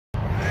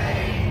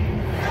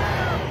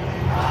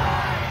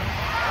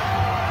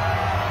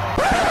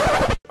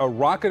A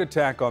rocket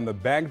attack on the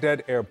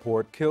Baghdad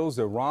airport kills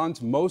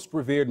Iran's most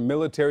revered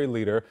military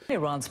leader.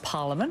 Iran's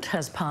parliament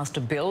has passed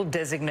a bill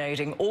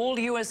designating all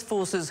U.S.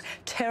 forces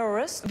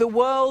terrorists. The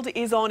world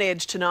is on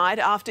edge tonight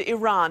after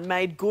Iran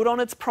made good on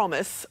its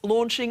promise,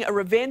 launching a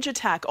revenge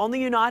attack on the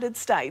United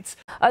States.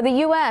 The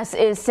U.S.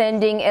 is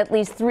sending at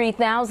least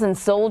 3,000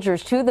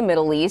 soldiers to the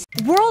Middle East.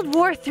 World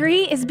War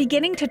III is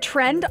beginning to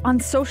trend on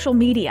social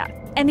media,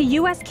 and the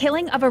U.S.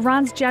 killing of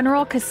Iran's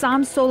General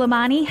Qasem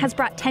Soleimani has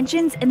brought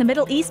tensions in the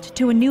Middle East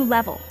to a new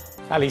level.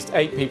 At least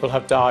 8 people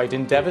have died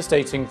in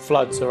devastating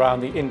floods around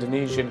the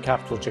Indonesian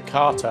capital,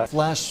 Jakarta.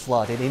 Flash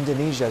flood in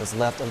Indonesia has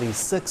left at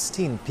least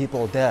 16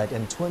 people dead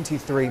and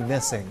 23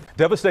 missing.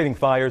 Devastating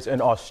fires in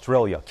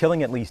Australia,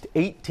 killing at least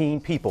 18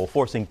 people,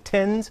 forcing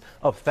tens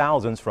of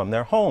thousands from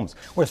their homes.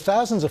 Where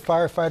thousands of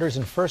firefighters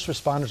and first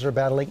responders are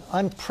battling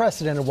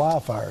unprecedented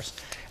wildfires.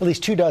 At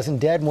least 24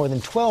 dead, more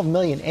than 12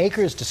 million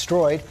acres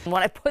destroyed.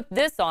 When I put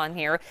this on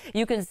here,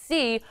 you can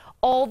see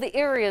all the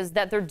areas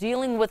that they're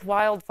dealing with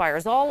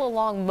wildfires all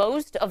along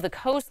most of the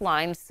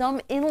coastline, some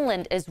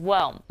inland as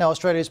well. Now,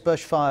 Australia's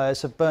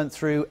bushfires have burnt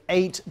through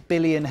 8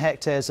 billion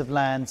hectares of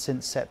land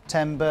since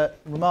September.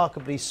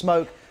 Remarkably,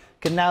 smoke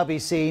can now be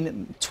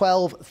seen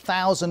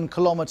 12,000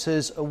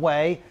 kilometres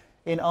away.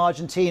 In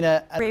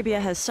Argentina, Arabia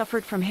has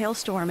suffered from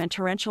hailstorm and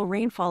torrential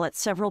rainfall at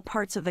several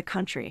parts of the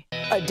country.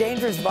 A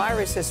dangerous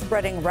virus is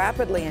spreading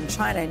rapidly in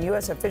China, and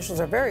U.S. officials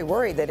are very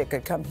worried that it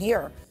could come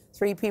here.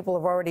 3 people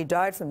have already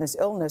died from this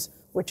illness,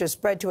 which has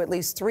spread to at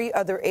least 3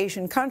 other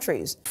Asian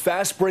countries.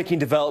 Fast-breaking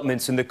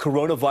developments in the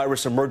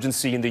coronavirus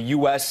emergency in the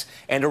U.S.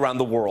 and around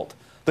the world.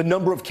 The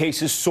number of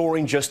cases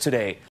soaring just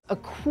today. A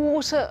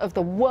quarter of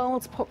the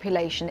world's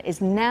population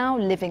is now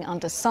living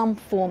under some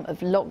form of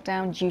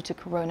lockdown due to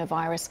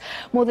coronavirus.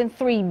 More than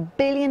 3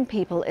 billion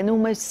people in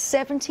almost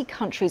 70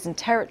 countries and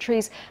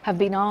territories have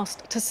been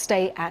asked to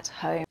stay at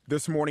home.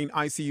 This morning,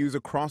 ICUs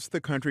across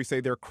the country say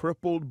they're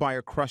crippled by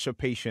a crush of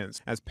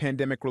patients as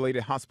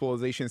pandemic-related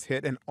hospitalizations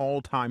hit an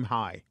all-time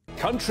high.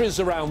 Countries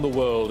around the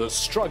world are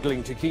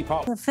struggling to keep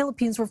up. The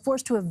Philippines were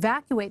forced to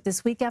evacuate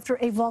this week after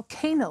a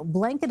volcano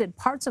blanketed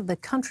parts of the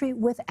country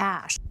with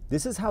ash.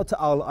 This is how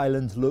Taal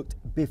Island looked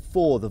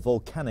before the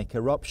volcanic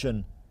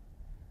eruption.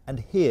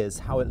 And here's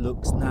how it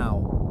looks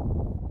now.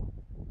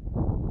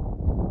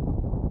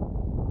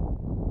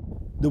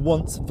 The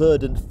once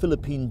verdant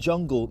Philippine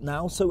jungle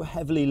now so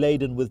heavily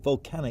laden with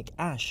volcanic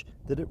ash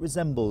that it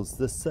resembles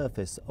the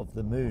surface of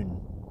the moon.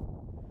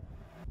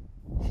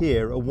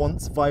 Here, a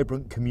once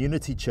vibrant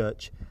community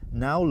church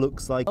now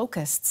looks like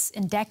locusts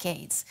in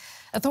decades.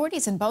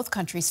 Authorities in both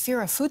countries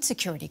fear a food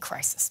security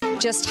crisis.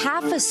 Just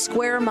half a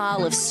square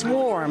mile of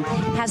swarm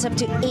has up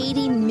to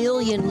 80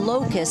 million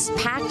locusts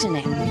packed in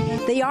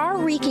it. They are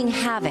wreaking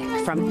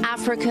havoc from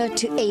Africa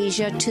to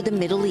Asia to the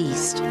Middle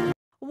East.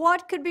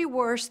 What could be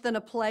worse than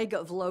a plague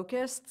of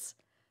locusts?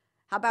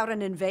 How about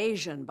an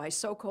invasion by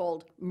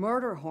so-called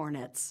murder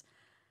hornets?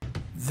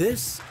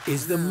 This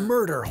is the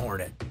murder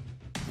hornet,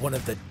 one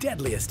of the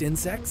deadliest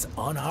insects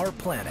on our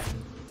planet.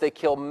 They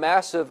kill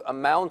massive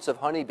amounts of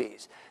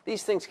honeybees.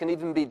 These things can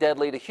even be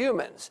deadly to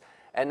humans.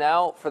 And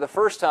now, for the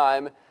first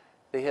time,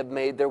 they have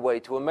made their way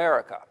to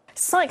America.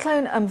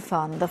 Cyclone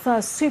Amphan, the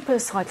first super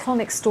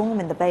cyclonic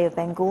storm in the Bay of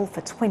Bengal for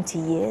 20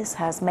 years,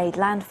 has made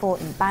landfall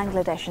in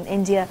Bangladesh and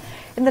India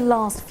in the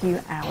last few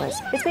hours.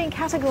 It's being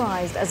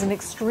categorized as an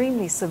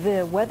extremely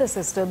severe weather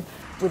system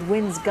with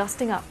winds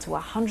gusting up to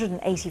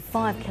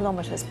 185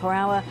 kilometers per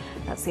hour.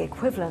 That's the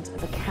equivalent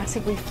of a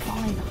Category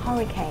 5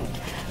 hurricane.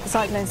 The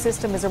cyclone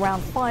system is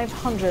around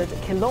 500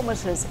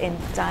 kilometers in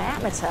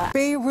diameter.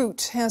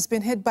 Beirut has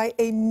been hit by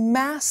a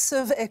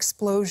massive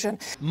explosion.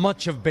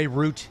 Much of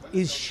Beirut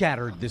is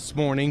shattered this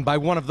morning by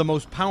one of the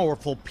most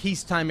powerful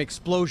peacetime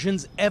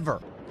explosions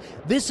ever.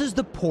 This is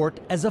the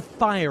port as a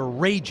fire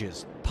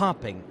rages,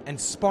 popping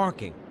and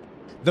sparking.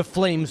 The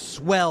flames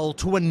swell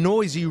to a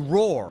noisy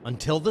roar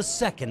until the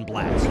second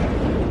blast.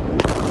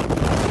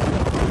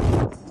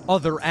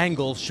 Other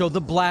angles show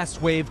the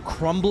blast wave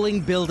crumbling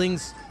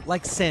buildings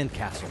like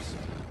sandcastles,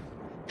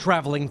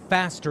 traveling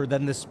faster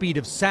than the speed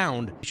of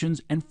sound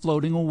and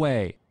floating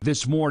away.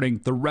 This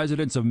morning, the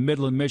residents of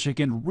Midland,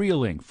 Michigan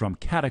reeling from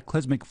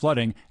cataclysmic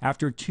flooding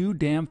after 2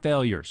 dam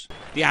failures.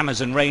 The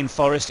Amazon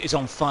rainforest is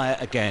on fire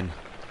again.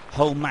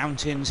 Whole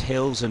mountains,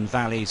 hills and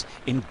valleys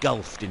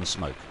engulfed in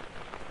smoke.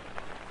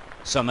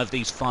 Some of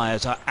these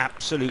fires are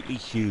absolutely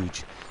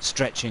huge,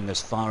 stretching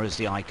as far as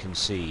the eye can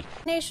see.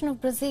 The nation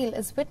of Brazil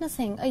is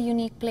witnessing a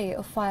unique play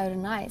of fire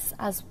and ice.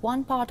 As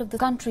one part of the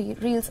country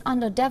reels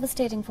under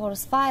devastating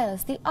forest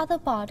fires, the other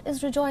part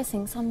is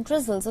rejoicing some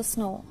drizzles of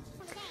snow.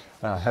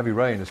 Heavy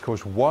rain has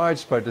caused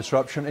widespread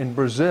disruption in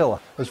Brazil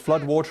as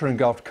floodwater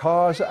engulfed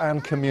cars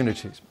and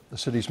communities. The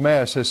city's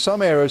mayor says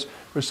some areas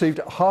received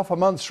half a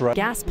month's rain.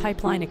 Gas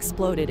pipeline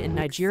exploded in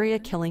Nigeria,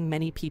 killing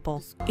many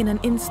people. In an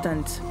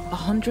instant,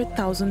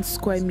 100,000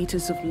 square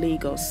meters of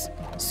Lagos,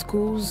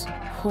 schools,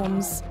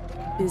 homes,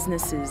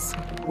 businesses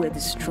were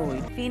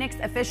destroyed. Phoenix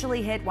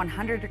officially hit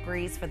 100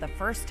 degrees for the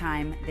first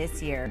time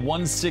this year.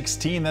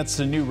 116, that's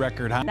a new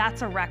record high.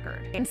 That's a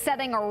record. And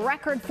setting a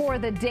record for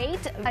the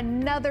date,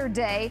 another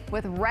day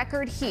with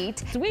record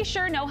heat. We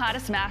sure know how to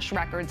smash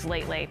records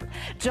lately.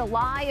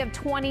 July of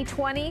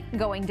 2020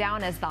 going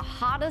down as the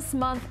hottest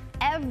month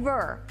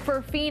ever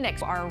for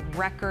Phoenix. Our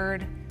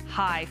record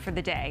high for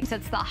the day.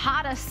 It's the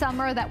hottest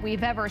summer that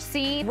we've ever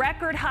seen.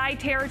 Record high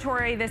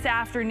territory this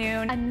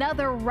afternoon.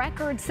 Another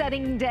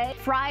record-setting day.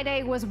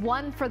 Friday was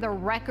one for the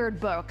record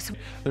books.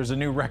 There's a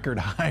new record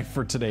high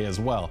for today as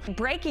well.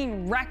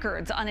 Breaking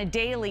records on a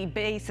daily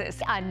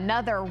basis.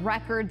 Another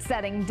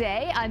record-setting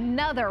day.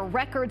 Another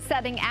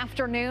record-setting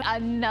afternoon.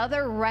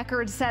 Another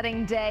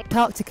record-setting day.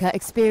 Antarctica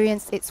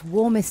experienced its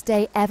warmest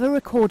day ever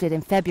recorded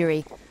in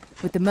February,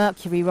 with the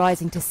mercury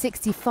rising to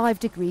 65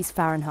 degrees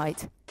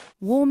Fahrenheit.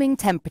 Warming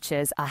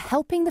temperatures are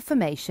helping the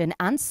formation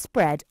and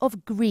spread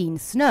of green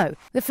snow.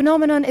 The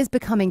phenomenon is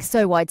becoming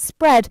so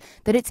widespread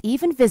that it's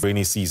even visible.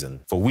 Rainy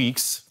season. For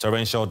weeks,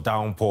 torrential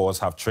downpours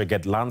have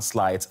triggered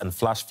landslides and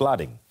flash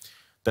flooding.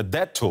 The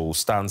death toll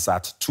stands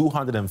at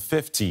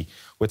 250,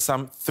 with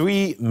some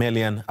 3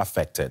 million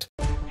affected.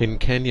 In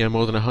Kenya,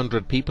 more than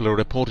 100 people are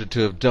reported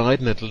to have died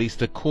and at least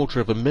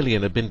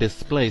 250,000 have been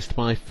displaced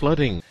by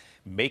flooding.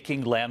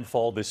 Making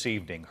landfall this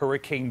evening,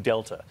 Hurricane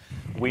Delta.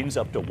 Winds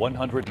up to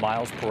 100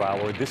 miles per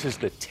hour. This is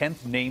the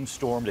 10th named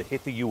storm to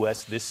hit the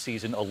U.S. this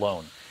season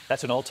alone.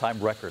 That's an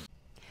all-time record.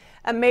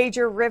 A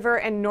major river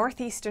in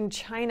northeastern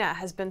China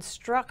has been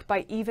struck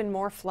by even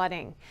more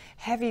flooding.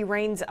 Heavy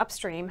rains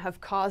upstream have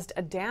caused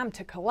a dam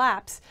to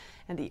collapse,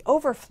 and the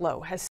overflow has